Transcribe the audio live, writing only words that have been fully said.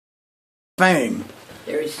fame.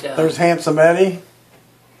 There's Handsome Eddie.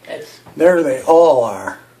 There they all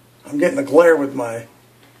are. I'm getting a glare with my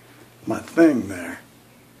thing there.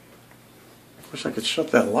 Wish I could shut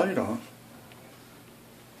that light off.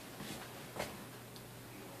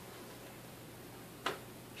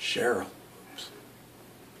 Cheryl. Oops.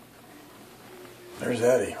 There's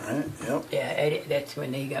Eddie, right? Yep. Yeah, Eddie, that's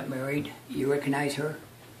when they got married. You recognize her?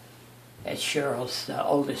 That's Cheryl's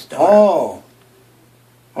oldest daughter. Oh.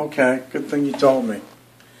 Okay, good thing you told me.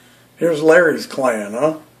 Here's Larry's clan,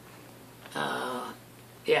 huh?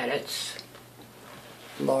 Yeah, that's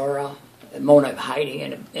Laura. Mona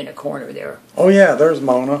hiding in a corner there. Oh yeah, there's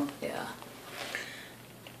Mona. Yeah.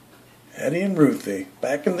 Eddie and Ruthie,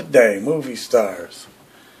 back in the day, movie stars.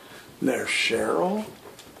 There's Cheryl.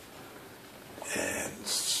 And,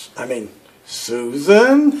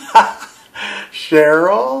 Susan.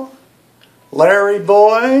 Cheryl. Larry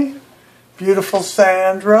Boy. Beautiful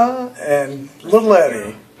Sandra. And little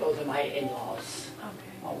Eddie. Those are my in-laws.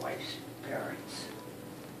 Okay. My wife's parents.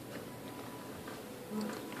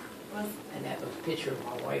 And that was a picture of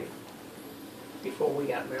my wife before we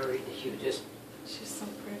got married. She's so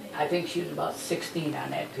pretty. I think she was about 16 on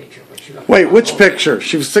that picture. But she Wait, which picture?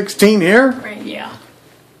 She was 16 here? Right. Yeah.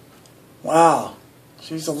 Wow.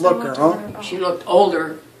 She's a looker, huh? She looked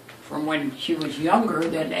older from when she was younger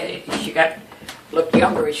than looked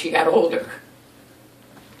younger as she got older.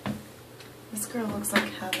 This girl looks like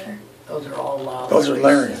Heather. Those are all those are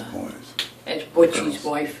Larry's boys. That's Butchie's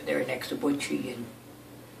wife. They're next to Butchie and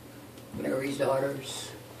Larry's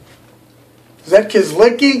daughters. Is that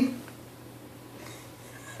Kizlicki?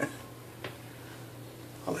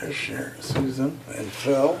 Oh, there's Sharon, Susan, and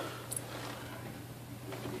Phil.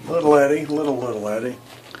 Little Eddie, little Eddie.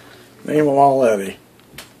 Name them all Eddie.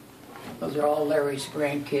 Those are all Larry's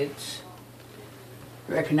grandkids.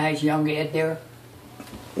 Recognize young Ed there?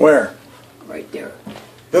 Where? Right there.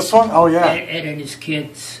 This one? Oh, yeah. Ed and his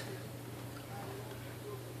kids.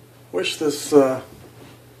 Wish this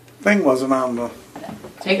thing wasn't on the...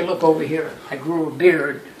 Take a look over here. I grew a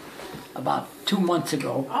beard about 2 months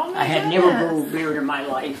ago. Oh my I had goodness. never grew a beard in my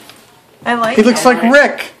life. I like He looks it. like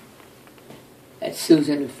Rick. That's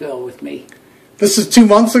Susan and Phil with me. This is 2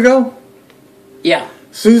 months ago? Yeah.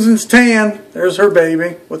 Susan's tan. There's her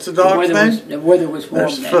baby. What's the dog's name? The weather was warm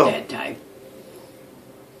There's at Phil. that time.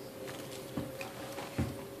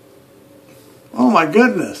 Oh, my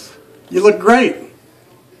goodness. You look great.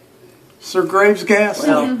 Sir Graves Gas.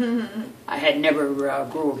 Well, I had never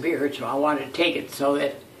grew a beard, so I wanted to take it so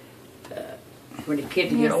that when the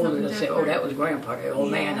kids get older, they'll say, oh, that was Grandpa, the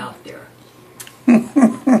old man out there.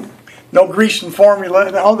 No Grecian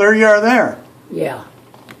formula. Oh, there you are there. Yeah.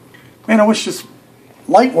 Man, I wish this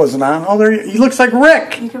light wasn't on. Oh, there he looks like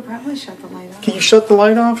Rick. You could probably shut the light off. Can you shut the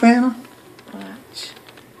light off, Hannah? Watch.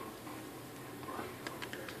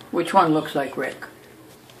 Which one looks like Rick?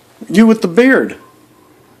 You with the beard.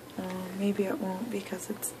 Maybe it won't because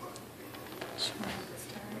it's...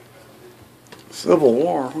 Civil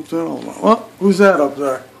War. What's that all about? Well, who's that up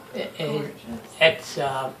there? That's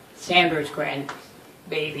Sandra's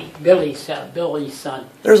grandbaby, Billy's son.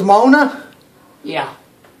 There's Mona. Yeah.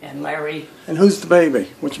 And Larry. And who's the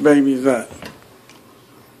baby? Which baby is that?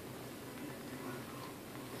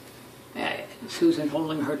 Susan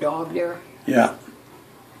holding her dog there. Yeah.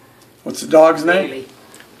 What's the dog's name? Bailey.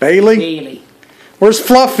 Bailey? Bailey. Where's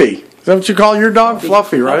Fluffy? Is that what you call your dog?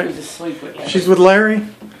 Fluffy, right? Fluffy's asleep with Larry. She's with Larry?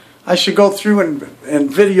 I should go through and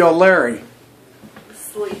video Larry.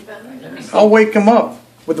 Sleeping. I'll wake him up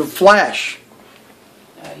with a flash.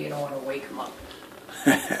 You don't want to wake him up.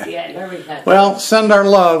 Yeah, Larry had... Well, send our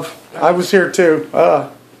love. I was here too.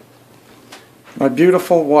 My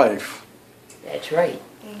beautiful wife. That's right.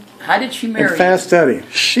 How did she marry And Fast Eddie.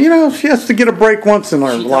 She has to get a break once in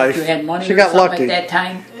her you? life. You had money She or got something lucky. at that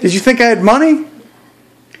time? Did you think I had money?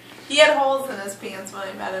 He had holes in his pants when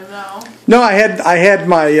I met him, though. No, I had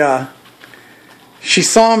my, she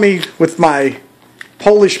saw me with my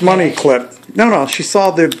Polish money clip. No, she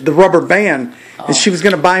saw the rubber band, and she was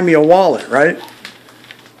going to buy me a wallet, right?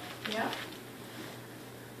 Yeah.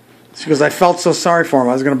 She goes, I felt so sorry for him,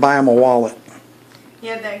 I was going to buy him a wallet. He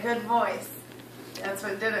had that good voice. That's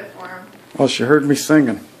what did it for him. Well, she heard me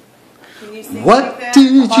singing. Can you sing What like that?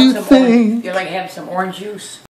 did you think? You like have some orange juice?